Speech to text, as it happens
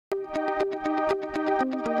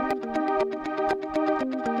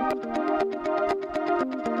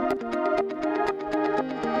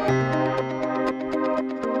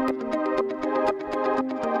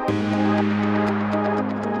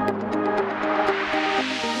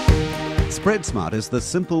Spreadsmart is the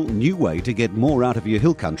simple, new way to get more out of your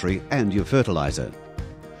hill country and your fertilizer.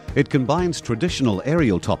 It combines traditional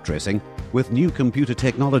aerial top dressing with new computer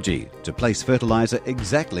technology to place fertilizer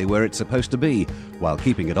exactly where it's supposed to be, while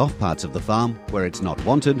keeping it off parts of the farm where it's not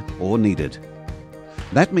wanted or needed.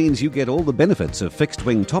 That means you get all the benefits of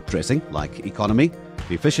fixed-wing top dressing, like economy,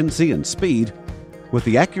 efficiency and speed, with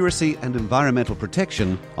the accuracy and environmental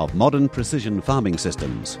protection of modern precision farming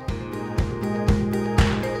systems.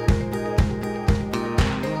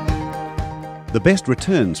 The best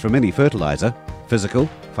returns from any fertilizer, physical,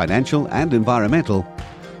 financial and environmental,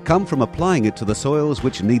 come from applying it to the soils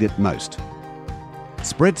which need it most.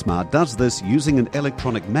 Spreadsmart does this using an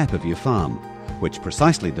electronic map of your farm, which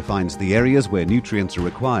precisely defines the areas where nutrients are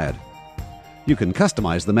required. You can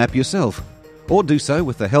customize the map yourself, or do so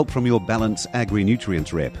with the help from your Balance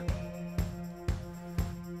Agri-Nutrients rep.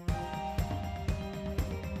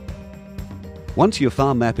 Once your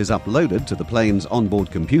farm map is uploaded to the Plains onboard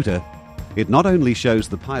computer, it not only shows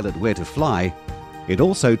the pilot where to fly, it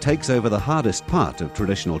also takes over the hardest part of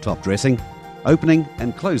traditional top dressing, opening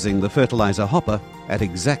and closing the fertilizer hopper at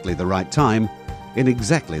exactly the right time, in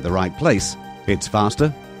exactly the right place. It's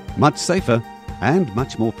faster, much safer, and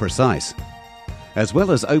much more precise. As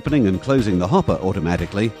well as opening and closing the hopper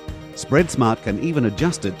automatically, Spreadsmart can even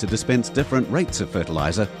adjust it to dispense different rates of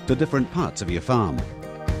fertilizer to different parts of your farm.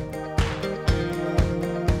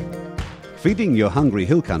 Feeding your hungry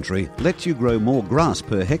hill country lets you grow more grass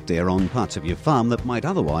per hectare on parts of your farm that might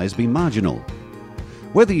otherwise be marginal.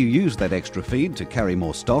 Whether you use that extra feed to carry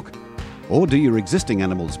more stock, or do your existing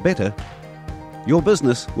animals better, your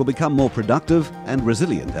business will become more productive and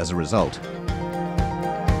resilient as a result.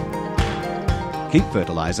 Keep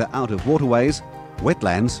fertilizer out of waterways,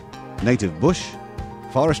 wetlands, native bush,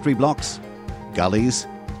 forestry blocks, gullies,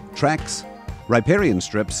 tracks, riparian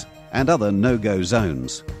strips, and other no-go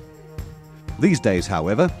zones. These days,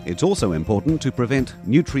 however, it's also important to prevent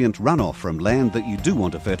nutrient runoff from land that you do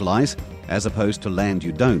want to fertilize, as opposed to land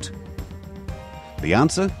you don't. The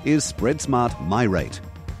answer is Spreadsmart MyRate,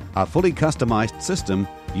 a fully customized system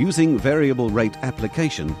using variable rate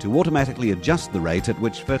application to automatically adjust the rate at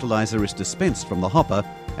which fertilizer is dispensed from the hopper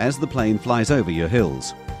as the plane flies over your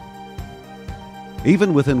hills.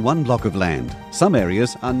 Even within one block of land, some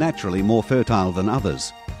areas are naturally more fertile than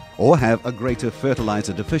others, or have a greater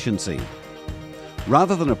fertilizer deficiency.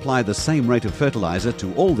 Rather than apply the same rate of fertilizer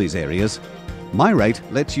to all these areas, MyRate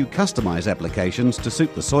lets you customize applications to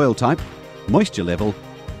suit the soil type, moisture level,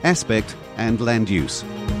 aspect, and land use.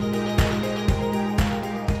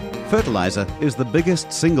 Fertilizer is the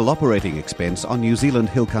biggest single operating expense on New Zealand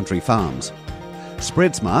hill country farms.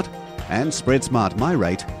 Spreadsmart and Spreadsmart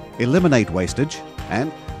MyRate eliminate wastage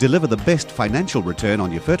and deliver the best financial return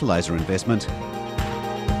on your fertilizer investment.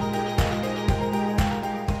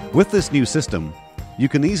 With this new system, you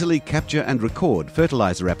can easily capture and record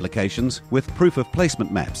fertilizer applications with proof of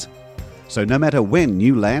placement maps. So no matter when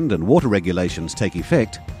new land and water regulations take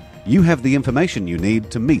effect, you have the information you need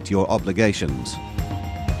to meet your obligations.